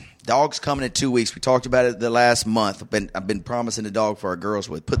dog coming. Dog's coming in 2 weeks. We talked about it the last month. I've been promising the dog for our girls.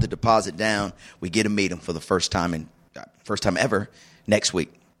 We put the deposit down. We get to meet him for the first time ever next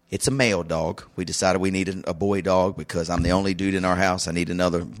week. It's a male dog. We decided we needed a boy dog because I'm the only dude in our house. I need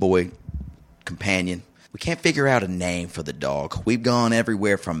another boy companion. We can't figure out a name for the dog. We've gone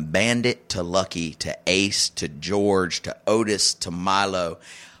everywhere from Bandit to Lucky to Ace to George to Otis to Milo.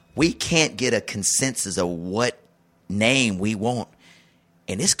 We can't get a consensus of what name we want.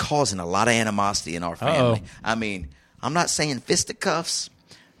 And it's causing a lot of animosity in our family. Uh-oh. I'm not saying fisticuffs.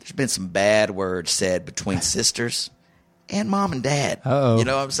 There's been some bad words said between sisters and mom and dad. Uh-oh. You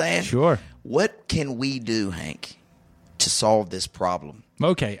know what I'm saying? Sure. What can we do, Hank, to solve this problem?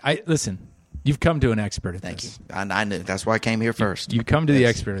 Okay. Listen, you've come to an expert at Thank this. you. I knew. That's why I came here first. You come to the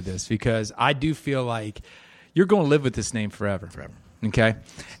expert at this because I do feel like you're going to live with this name forever. Forever. Okay?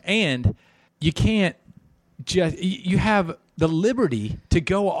 And you can't you have the liberty to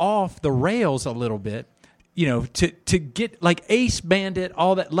go off the rails a little bit, to get like Ace, Bandit,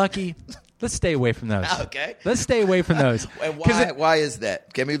 all that, Lucky. Let's stay away from those. Okay. Let's stay away from those. And why is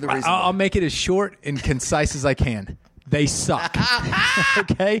that? Give me the reason. I'll make it as short and concise as I can. They suck.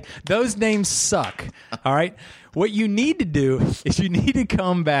 Okay? Those names suck. All right? What you need to do is you need to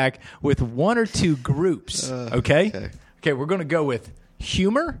come back with one or two groups. Okay? Okay, we're going to go with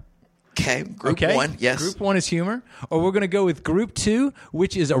humor. Okay, group one, yes. Group one is humor. Or we're going to go with group two,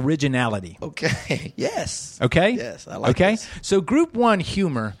 which is originality. Okay, yes. Okay? Yes, I like this. So group one,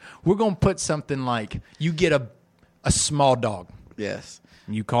 humor, we're going to put something like you get a small dog. Yes.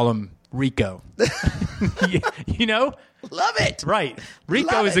 You call him Rico. Love it. Right.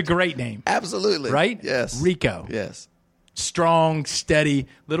 Rico is a great name. Absolutely. Right? Yes. Rico. Yes. Strong, steady,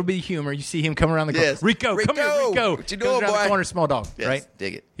 little bit of humor. You see him come around the corner. Yes. Rico, come here, Rico. What you Goes doing, around boy? the corner, small dog. Yes. Right?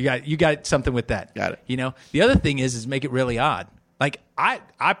 Dig it. You got something with that. Got it. The other thing is make it really odd. Like I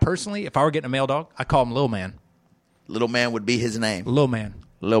personally, if I were getting a male dog, I call him Lil Man. Little Man would be his name. Lil Man.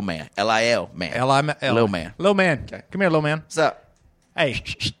 Lil Man. L-I-L, man. L-I-L. Lil Man. Lil Man. Okay. Come here, Lil Man. What's up? Hey,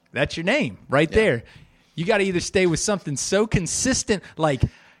 that's your name right there. You got to either stay with something so consistent, like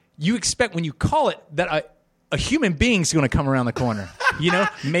you expect when you call it that a human being's going to come around the corner.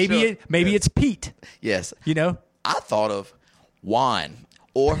 Maybe Sure. It's Pete. Yes. I I thought of Juan.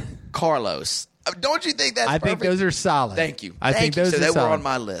 or Carlos. Don't you think that's I think those are solid. Thank you. I think those so are they solid. were on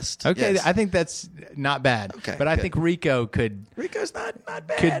my list. Okay, Yes. I think that's not bad. Okay, but I good. think Rico's not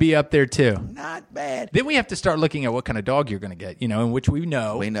bad. could be up there too. Not bad. Then we have to start looking at what kind of dog you're going to get, in which we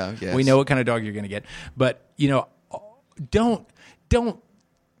know. We know, yes. We know what kind of dog you're going to get. But, don't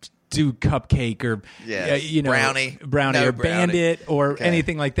do Cupcake or, Yes. Brownie No or Brownie. Bandit or Okay.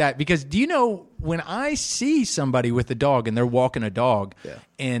 anything like that. Because do you know when I see somebody with a dog and they're walking a dog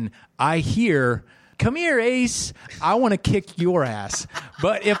and I hear, "Come here, Ace, I want to kick your ass."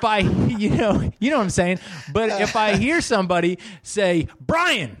 But if I, you know what I'm saying? But if I hear somebody say,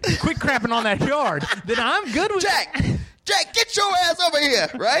 "Brian, quit crapping on that yard," then I'm good with Jack, get your ass over here,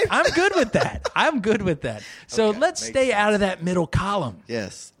 right? I'm good with that. So Okay, let's makes stay out of that middle column.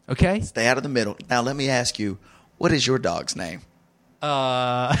 Yes. Okay? Stay out of the middle. Now, let me ask you, what is your dog's name?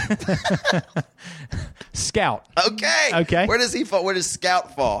 Scout. Okay. Where does he fall? Where does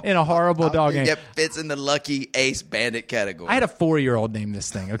Scout fall? In a horrible dog name. That fits in the lucky Ace Bandit category. I had a 4-year-old name this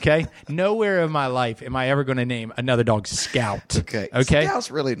thing, okay? Nowhere in my life am I ever going to name another dog Scout. Okay.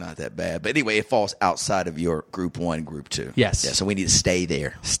 Scout's really not that bad. But anyway, it falls outside of your group 1, group 2. Yes. Yeah, so we need to stay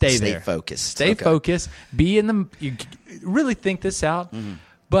there. Stay there. Focused. Stay Okay. focused. Be in the. You really think this out.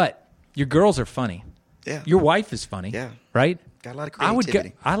 But your girls are funny. Yeah. Your wife is funny. Yeah. Right? Got a lot of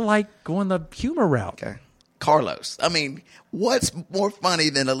creativity. I like going the humor route. Okay. Carlos. I mean, what's more funny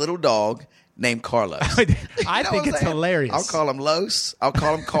than a little dog named Carlos? I You know think what I'm it's saying? hilarious. I'll call him Los. I'll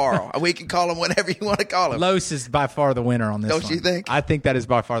call him Carl. We can call him whatever you want to call him. Los is by far the winner on this Don't one. you think? I think that is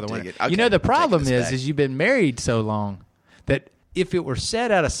by far the winner. it. Okay. You know, the problem Taking this back. is you've been married so long that if it were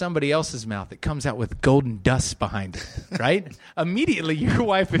said out of somebody else's mouth, it comes out with golden dust behind it, right? Immediately, your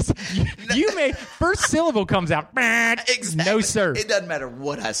wife is, you may, first syllable comes out, Exactly. no, sir. It doesn't matter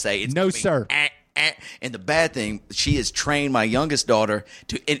what I say. It's No, gonna be, sir. And the bad thing, she has trained my youngest daughter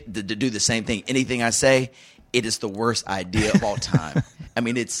to do the same thing. Anything I say, it is the worst idea of all time. I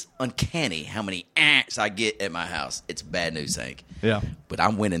mean, it's uncanny how many ants I get at my house. It's bad news, Hank. Yeah. But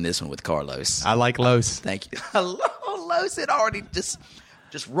I'm winning this one with Carlos. I like Los. Thank you. Los, it already just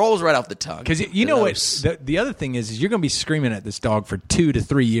rolls right off the tongue. Because you know Los. what? The other thing is you're going to be screaming at this dog for 2 to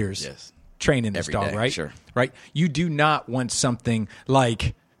 3 years. Yes. Training this Every dog, day, right? sure. Right? You do not want something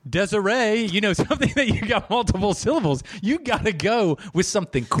like Desiree, something that you got multiple syllables. You got to go with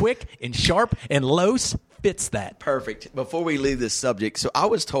something quick and sharp, and Los fits that. Perfect. Before we leave this subject, so I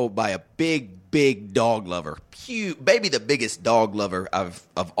was told by a big dog lover, maybe the biggest dog lover of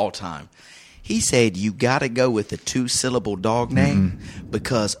all time. He said you got to go with a 2-syllable dog name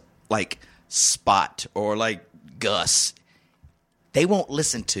because like Spot or like Gus, they won't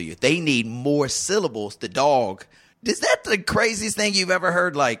listen to you. They need more syllables. The dog. Is that the craziest thing you've ever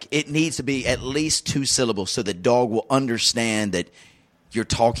heard? Like it needs to be at least 2 syllables so the dog will understand that you're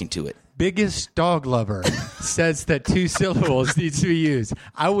talking to it. Biggest dog lover says that 2 syllables needs to be used.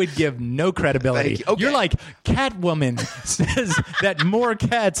 I would give no credibility. Thank you. Okay. You're like Catwoman says that more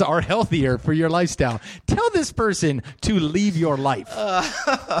cats are healthier for your lifestyle. Tell this person to leave your life.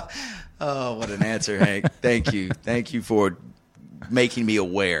 Oh, what an answer, Hank. Thank you. Thank you for making me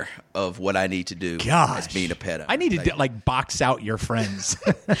aware of what I need to do as being a pet owner. I need to Thank box out your friends.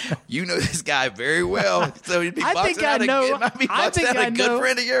 you know this guy very well, so he'd be I boxing think I out know. a good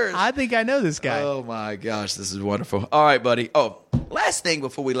friend of yours. I think I know this guy. Oh my gosh, this is wonderful. All right, buddy. Oh, last thing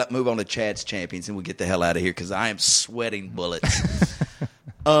before we move on to Chad's champions, and we'll get the hell out of here because I am sweating bullets.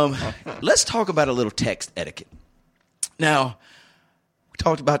 Let's talk about a little text etiquette. Now, we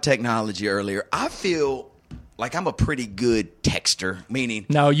talked about technology earlier. I feel like I'm a pretty good texter, meaning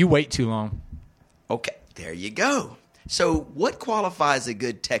No, you wait too long. okay, there you go. So what qualifies a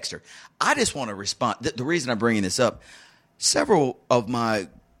good texter? I just want to respond. The reason I'm bringing this up, several of my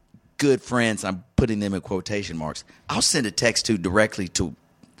good friends, I'm putting them in quotation marks, I'll send a text to directly to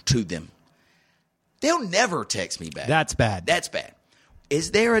them. They'll never text me back. That's bad. That's bad.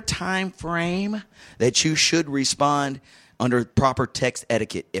 Is there a time frame that you should respond under proper text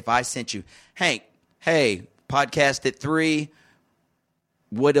etiquette? If I sent you, Hank, hey, podcast at 3,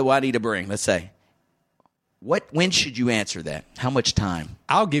 what do I need to bring? Let's say. When should you answer that? How much time?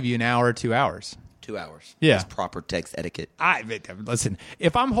 I'll give you an hour or 2 hours. 2 hours. Yeah. That's proper text etiquette. Listen,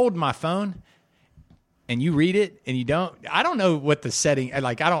 if I'm holding my phone and you read it and you don't, I don't know what the setting,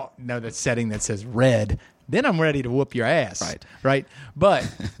 I don't know the setting that says read, then I'm ready to whoop your ass. Right. But,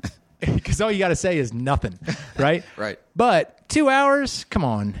 because all you got to say is nothing. Right. Right. But 2 hours, come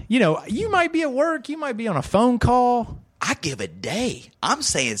on. You might be at work. You might be on a phone call. I give a day. I'm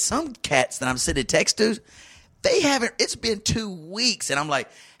saying some cats that I'm sending text to, they haven't, it's been 2 weeks. And I'm like,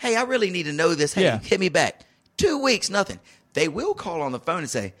 hey, I really need to know this. Hey, Yeah. hit me back. 2 weeks, nothing. They will call on the phone and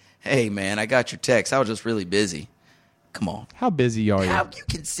say, "Hey, man, I got your text. I was just really busy." Come on. How busy are you? You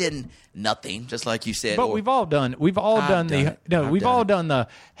can send nothing, just like you said. But we've all done the,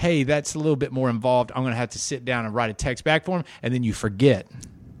 hey, that's a little bit more involved. I'm going to have to sit down and write a text back for him, and then you forget.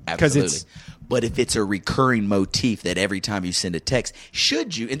 Absolutely. But if it's a recurring motif that every time you send a text,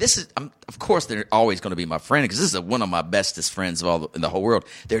 should you, and this is, of course, they're always going to be my friend because this is one of my bestest friends in the whole world.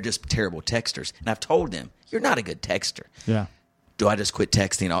 They're just terrible texters. And I've told them, you're not a good texter. Yeah. Do I just quit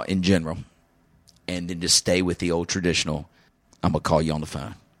texting in general and then just stay with the old traditional, I'm going to call you on the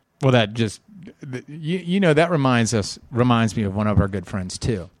phone? Well, that just, that reminds me of one of our good friends,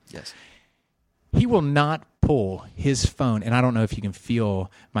 too. Yes. He will not pull his phone, and I don't know if you can feel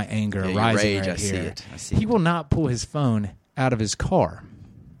my anger rising rage, right I see here. it. I see He it. will not pull his phone out of his car.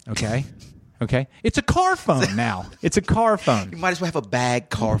 Okay? Okay? It's a car phone now. It's a car phone. You might as well have a bag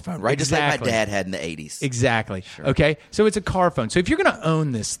car phone, right? Exactly. Just like my dad had in the 80s. Exactly. Sure. Okay? So it's a car phone. So if you're going to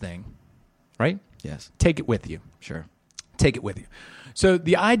own this thing, right? Yes. Take it with you. Sure. Take it with you. So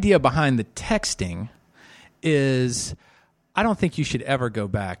the idea behind the texting is I don't think you should ever go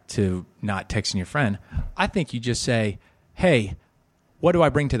back to not texting your friend. I think you just say, hey, what do I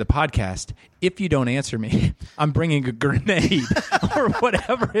bring to the podcast? If you don't answer me, I'm bringing a grenade or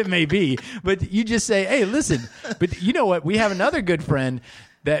whatever it may be. But you just say, hey, listen, but you know what? We have another good friend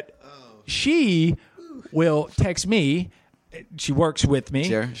that she will text me. She works with me.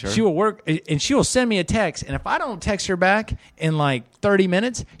 Sure. She will work, and she will send me a text. And if I don't text her back in like 30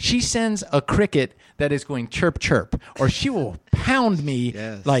 minutes, she sends a cricket that is going chirp, chirp. Or she will pound me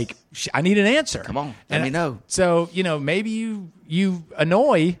like, I need an answer. Come on, let me know. So, maybe you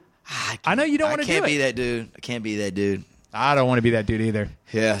annoy. I know you don't want to do it. I can't be that dude. I don't want to be that dude either.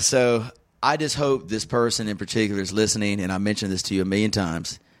 Yeah, so I just hope this person in particular is listening, and I mentioned this to you a million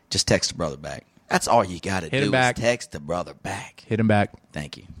times. Just text a brother back. That's all you got to do is text the brother back. Hit him back.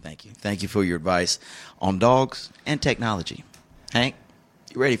 Thank you. Thank you for your advice on dogs and technology. Hank,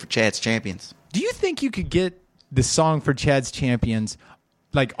 you ready for Chad's Champions? Do you think you could get the song for Chad's Champions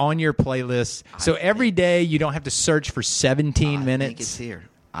like on your playlist? So every day you don't have to search for 17 minutes? I think it's here.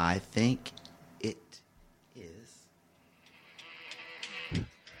 I think it is.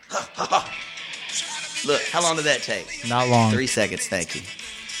 Look, how long did that take? Not long. 3 seconds, thank you.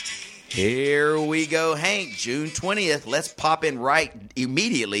 Here we go, Hank. June 20th. Let's pop in right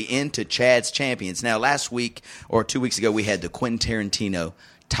immediately into Chad's Champions. Now, last week or 2 weeks ago, we had the Quentin Tarantino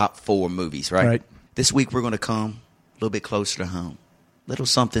top 4 movies, right? Right. This week, we're going to come a little bit closer to home. Little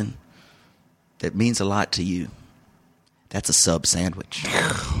something that means a lot to you. That's a sub sandwich.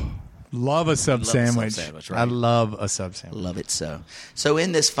 Love a sub sandwich. Right? I love a sub sandwich. Love it so. So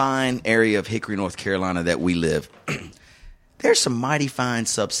in this fine area of Hickory, North Carolina that we live, there's some mighty fine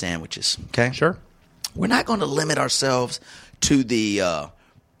sub sandwiches, okay? Sure. We're not going to limit ourselves to the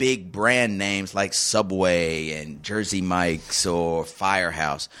big brand names like Subway and Jersey Mike's or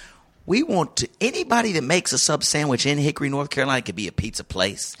Firehouse. We want to, anybody that makes a sub sandwich in Hickory, North Carolina, it could be a pizza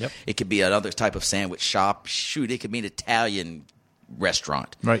place. Yep. It could be another type of sandwich shop. Shoot, it could be an Italian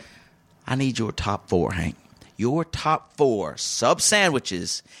restaurant. Right. I need your top 4, Hank. Your top 4 sub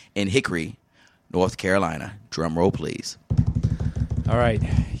sandwiches in Hickory, North Carolina. Drum roll, please. All right.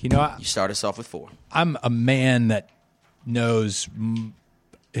 You start us off with 4. I'm a man that knows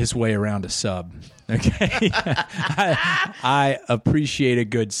his way around a sub. Okay. I appreciate a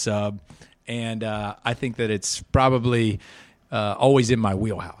good sub, and I think that it's probably always in my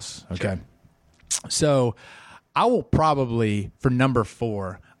wheelhouse. Okay. Sure. So I will probably, for number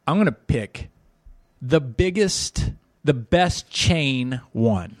 4, I'm going to pick the best chain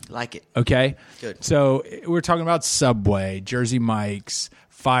one. Like it. Okay? Good. So we're talking about Subway, Jersey Mike's,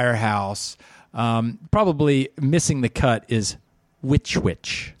 Firehouse. Probably missing the cut is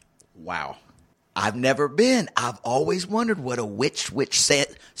Which. Wow. I've never been. I've always wondered what a which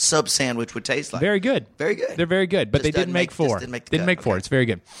sub sandwich would taste like. Very good. Very good. They're very good, but Just they didn't make 4. Didn't make 4. Okay. It's very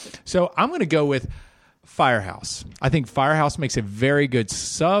good. So I'm going to go with Firehouse. I think Firehouse makes a very good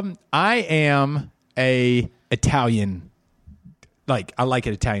sub. I am a Italian, I like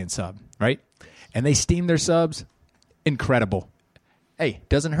an Italian sub, right? And they steam their subs. Incredible. Hey,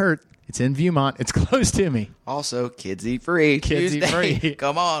 doesn't hurt. It's in Viewmont. It's close to me. Also, kids eat free. Kids eat Tuesday. free.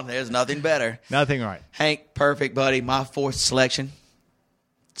 Come on. There's nothing better. Nothing right. Hank, perfect, buddy. My 4th selection.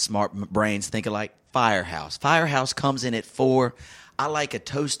 Smart brains think alike. Firehouse. Firehouse comes in at 4. I like a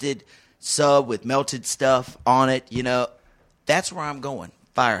toasted sub with melted stuff on it. That's where I'm going.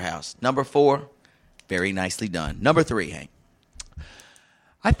 Firehouse. Number 4, very nicely done. Number 3, Hank.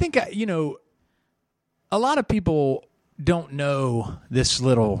 I think, a lot of people don't know this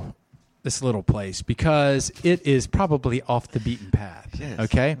little this little place because it is probably off the beaten path. Yes.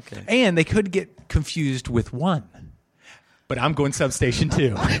 Okay? And they could get confused with one. But I'm going Substation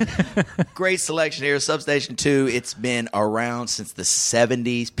 2. Great selection here. Substation 2, it's been around since the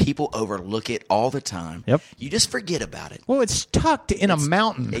 70s. People overlook it all the time. Yep. You just forget about it. Well, it's tucked in a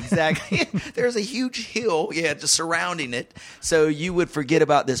mountain. Exactly. There's a huge hill, just surrounding it. So you would forget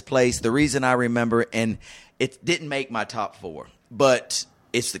about this place. The reason I remember, and it didn't make my top 4, but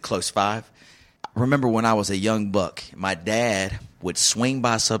it's the close 5. I remember when I was a young buck, my dad would swing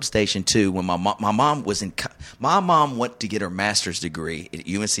by Substation 2 when my mom was in. My mom went to get her master's degree at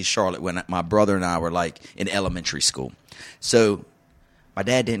UNC Charlotte when my brother and I were like in elementary school. So my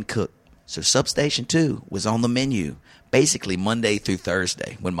dad didn't cook. So Substation 2 was on the menu basically Monday through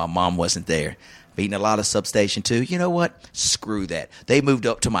Thursday when my mom wasn't there. Eating a lot of Substation 2. You know what? Screw that. They moved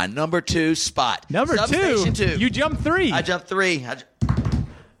up to my number 2 spot. Number Substation 2? 2. You jumped 3. I jumped 3.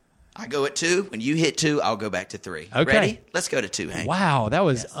 I go at 2. When you hit 2, I'll go back to 3. Okay. Ready? Let's go to 2, Hank. Wow, that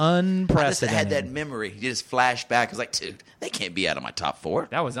was unprecedented. I just had that memory. You just flash back. I was like, dude, they can't be out of my top 4.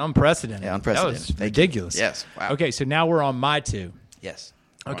 That was unprecedented. Yeah, unprecedented. That was Thank you. ridiculous. Yes. Wow. Okay, so now we're on my 2. Yes.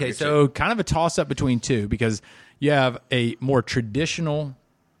 Okay, so kind of a toss-up between 2 because you have a more traditional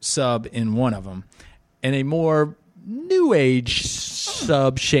sub in one of them and a more new age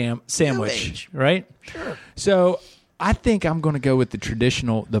sub sandwich, right? Sure. So I think I'm going to go with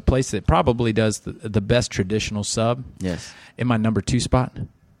the place that probably does the best traditional sub. Yes. In my number 2 spot,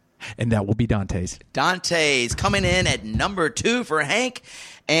 and that will be Dante's. Dante's coming in at number 2 for Hank,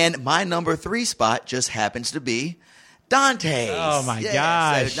 and my number 3 spot just happens to be Dante's. Oh, my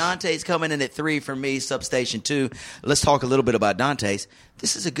gosh. So Dante's coming in at 3 for me, Substation 2. Let's talk a little bit about Dante's.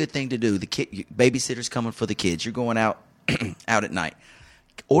 This is a good thing to do. The babysitter's coming for the kids. You're going out out at night.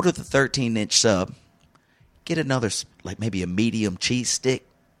 Order the 13-inch sub. Get another, like maybe a medium cheese stick,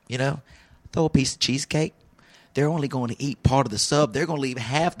 Throw a piece of cheesecake. They're only going to eat part of the sub. They're going to leave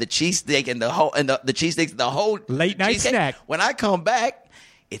half the cheese stick and the cheese sticks, the whole late night cheesecake. snack. When I come back,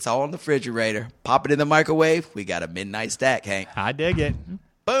 it's all in the refrigerator. Pop it in the microwave. We got a midnight stack, Hank. I dig it.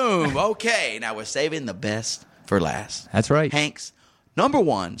 Boom. Okay. Now we're saving the best for last. That's right. Hank's number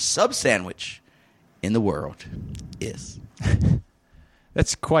 1 sub sandwich in the world is.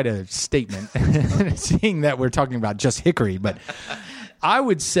 That's quite a statement, seeing that we're talking about just hickory. But I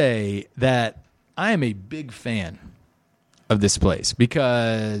would say that I am a big fan of this place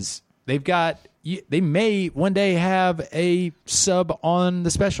because they may one day have a sub on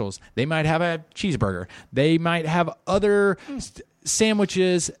the specials. They might have a cheeseburger. They might have other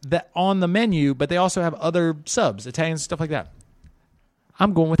sandwiches that on the menu, but they also have other subs, Italian stuff like that.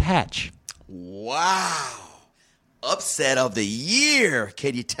 I'm going with Hatch. Wow. Upset of the year.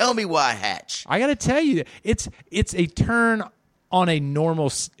 Can you tell me why Hatch? I got to tell you, it's a turn on a normal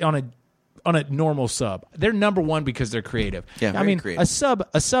sub. They're number 1 because they're creative. Yeah, I mean, creative. a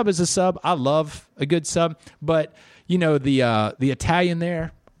sub is a sub. I love a good sub, but the Italian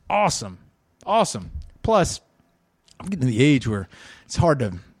there, awesome. Plus, I'm getting to the age where it's hard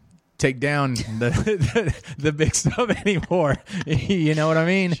to take down the big sub anymore. You know what I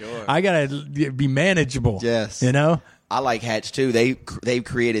mean? Sure. I gotta be manageable. Yes. I like Hatch too. They've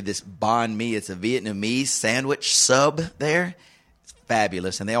created this banh mi. It's a Vietnamese sandwich sub there. It's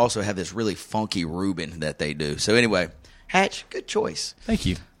fabulous, and they also have this really funky Reuben that they do. So anyway, Hatch, good choice. Thank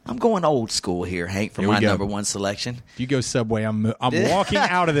you. I'm going old school here, Hank, for my number 1 selection. If you go Subway, I'm walking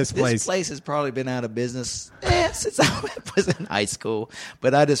out of this place. This place has probably been out of business since I was in high school.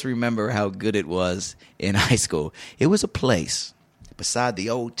 But I just remember how good it was in high school. It was a place beside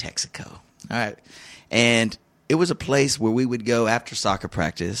the old Texaco. All right. And it was a place where we would go after soccer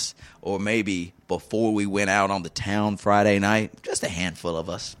practice or maybe before we went out on the town Friday night. Just a handful of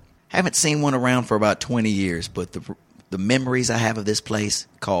us. Haven't seen one around for about 20 years, but the memories I have of this place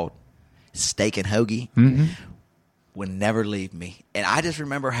called Steak and Hoagie will never leave me. And I just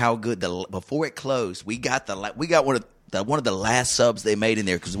remember how good before it closed, we got one of the last subs they made in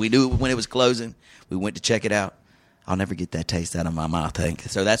there because we knew when it was closing. We went to check it out. I'll never get that taste out of my mouth, Hank.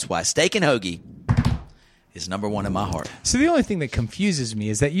 So that's why Steak and Hoagie is number 1 in my heart. So the only thing that confuses me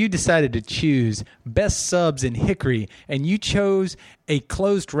is that you decided to choose best subs in Hickory, and you chose a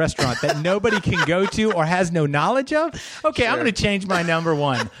closed restaurant that nobody can go to or has no knowledge of? Okay, sure. I'm going to change my number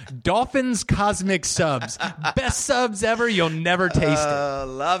 1. Dolphin's Cosmic Subs. Best subs ever. You'll never taste it.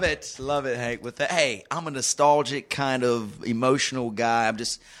 Love it, Hank. Hey, I'm a nostalgic kind of emotional guy.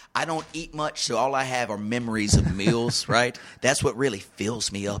 I don't eat much, so all I have are memories of meals, right? That's what really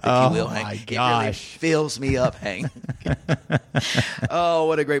fills me up, if you will, Hank. My gosh. It really fills me up, Hank. Oh,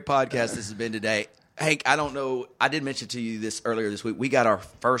 what a great podcast this has been today. Hank, I don't know. I did mention to you this earlier this week. We got our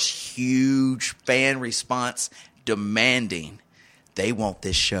first huge fan response demanding they want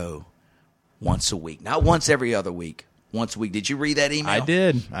this show once a week. Not once every other week. Once a week. Did you read that email? I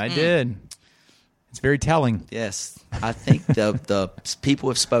did. It's very telling. Yes. I think the people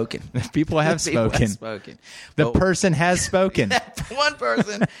have spoken. People have spoken. The Well, person has spoken. that one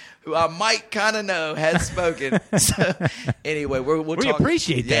person who I might kind of know has spoken. So, anyway, we'll We talk.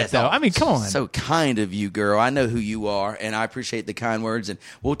 appreciate that, though. I mean, come on. So kind of you, girl. I know who you are, and I appreciate the kind words. And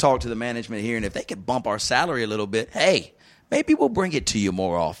we'll talk to the management here, and if they could bump our salary a little bit, hey, maybe we'll bring it to you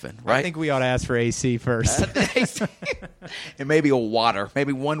more often, right? I think we ought to ask for AC first. And maybe a water.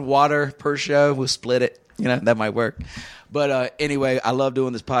 Maybe one water per show. We'll split it. That might work. But anyway, I love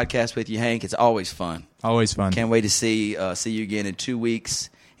doing this podcast with you, Hank. It's always fun. Always fun. Can't wait to see you again in 2 weeks.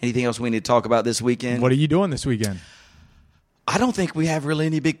 Anything else we need to talk about this weekend? What are you doing this weekend? I don't think we have really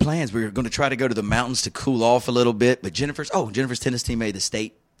any big plans. We're going to try to go to the mountains to cool off a little bit. But Jennifer's tennis team made the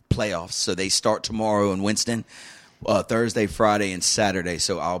state playoffs, so they start tomorrow in Winston. Thursday, Friday, and Saturday,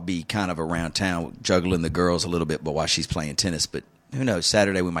 so I'll be kind of around town juggling the girls a little bit, but while she's playing tennis. But who knows?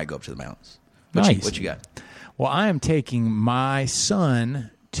 Saturday we might go up to the mountains. What you got? Well, I am taking my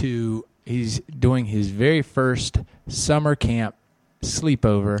son he's doing his very first summer camp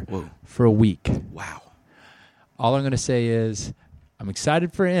sleepover for a week. Wow. All I'm going to say is I'm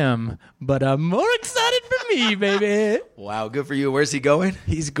excited for him, but I'm more excited for me, baby. Wow, good for you. Where's he going?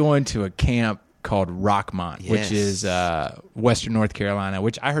 He's going to a camp called Rockmont, Yes. which is Western North Carolina,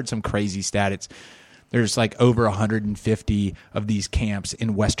 which I heard some crazy stat. There's like over 150 of these camps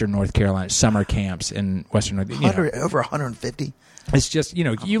in Western North Carolina, summer camps in Western North Carolina. Over 150? It's just,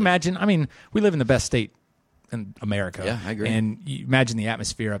 you imagine, I mean, we live in the best state in America. Yeah, I agree. And you imagine the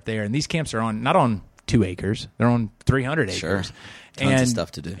atmosphere up there. And these camps are not on 2 acres. They're on 300 acres. Sure. Tons of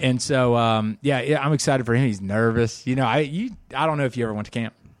stuff to do. And so, I'm excited for him. He's nervous. I don't know if you ever went to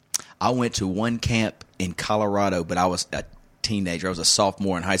camp. I went to one camp in Colorado, but I was a teenager. I was a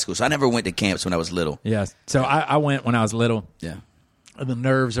sophomore in high school, so I never went to camps when I was little. Yeah. So I went when I was little. Yeah. And the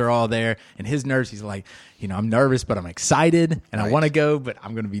nerves are all there. And his nerves, he's like, I'm nervous, but I'm excited. And I want to go, but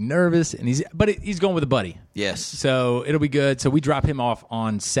I'm going to be nervous. And he's going with a buddy. Yes. So it'll be good. So we drop him off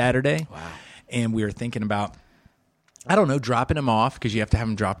on Saturday. Wow. And we were thinking about, I don't know, dropping him off because you have to have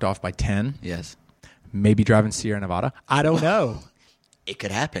him dropped off by 10. Yes. Maybe driving Sierra Nevada. I don't know. It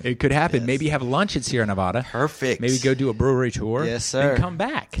could happen. It could happen. Yes. Maybe have lunch at Sierra Nevada. Perfect. Maybe go do a brewery tour. Yes, sir. And come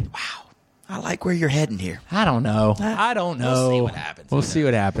back. Wow. I like where you're heading here. I don't know. I don't know. We'll see what happens. We'll see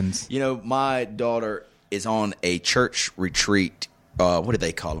what happens. My daughter is on a church retreat. What do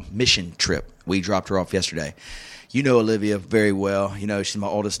they call them? Mission trip. We dropped her off yesterday. You know Olivia very well. She's my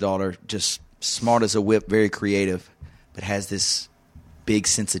oldest daughter, just smart as a whip, very creative, but has this big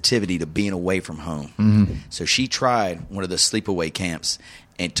sensitivity to being away from home. Mm-hmm. So she tried one of the sleepaway camps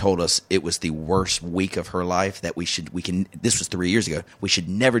and told us it was the worst week of her life, that this was 3 years ago. We should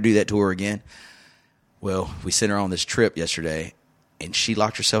never do that to her again. Well, we sent her on this trip yesterday, and she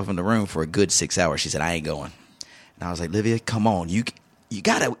locked herself in the room for a good 6 hours. She said, I ain't going. And I was like, Livia, come on. You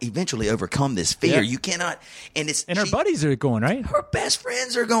got to eventually overcome this fear. Yeah. You cannot. And her buddies are going, right? Her best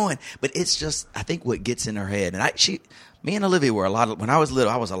friends are going. But it's just, I think what gets in her head. And me and Olivia were when I was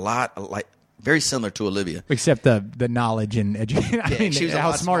little, I was a lot like very similar to Olivia. Except the knowledge and education. She was how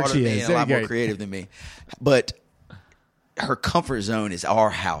a lot smart she than me is. and a lot more creative than me. But her comfort zone is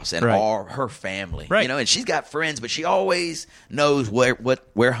our house and her family. Right. And she's got friends, but she always knows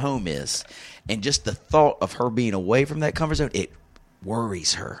where home is. And just the thought of her being away from that comfort zone, it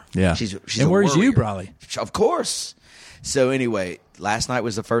worries her. Yeah. She's it a worries worrier. you probably. Of course. So anyway, last night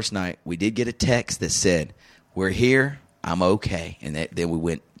was the first night. We did get a text that said, we're here, I'm okay. And then we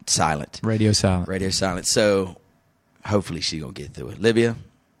went silent. Radio silent. So hopefully she's going to get through it. Livia,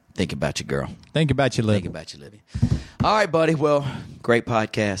 think about you, girl. Think about you, Livia. Think about you, Livia. All right, buddy. Well, great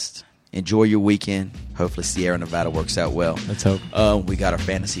podcast. Enjoy your weekend. Hopefully Sierra Nevada works out well. Let's hope. We got our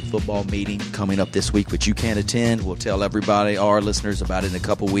fantasy football meeting coming up this week, which you can't attend. We'll tell everybody, our listeners, about it in a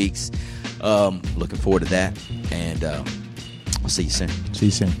couple weeks. Looking forward to that. And I'll see you soon. See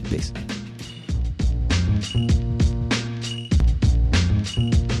you soon. Peace.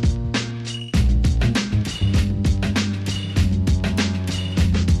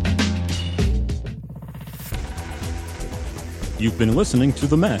 You've been listening to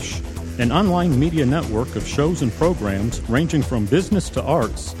The Mesh, an online media network of shows and programs ranging from business to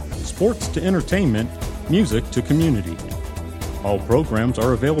arts, sports to entertainment, music to community. All programs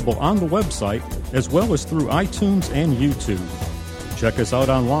are available on the website as well as through iTunes and YouTube. Check us out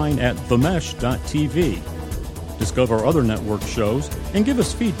online at themesh.tv. Discover other network shows and give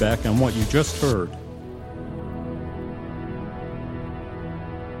us feedback on what you just heard.